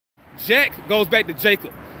Jack goes back to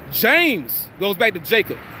Jacob. James goes back to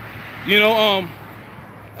Jacob. You know,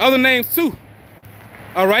 other names too.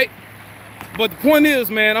 All right. But the point is,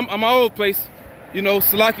 man, I'm my old place. You know,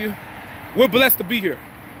 Salakia, we're blessed to be here.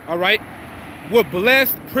 All right. We're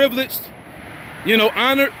blessed, privileged, you know,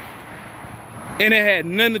 honored. And it had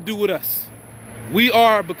nothing to do with us. We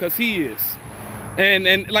are because he is.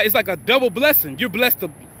 And like it's like a double blessing. You're blessed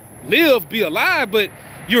to live, be alive, but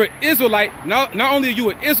you're an Israelite. Not only are you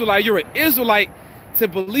an Israelite, you're an Israelite to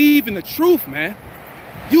believe in the truth, man.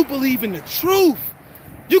 You believe in the truth.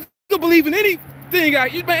 You can believe in anything. Man,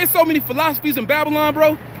 there's so many philosophies in Babylon,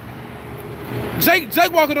 bro.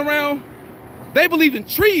 Jake walking around, they believe in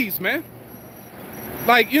trees, man.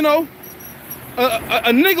 Like, you know,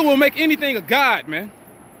 a nigga will make anything a god, man.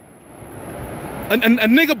 A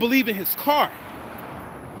nigga believe in his car.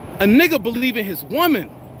 A nigga believe in his woman.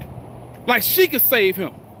 Like she could save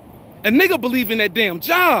him. A nigga believe in that damn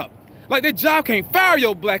job. Like that job can't fire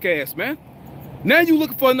your black ass, man. Now you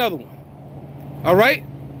looking for another one. All right?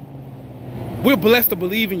 We're blessed to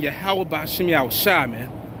believe in YAHAWAH BAHASHAM YAHAWASHI,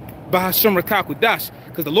 man. BAHASHAM QADASH.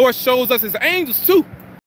 Because the Lord shows us his angels too.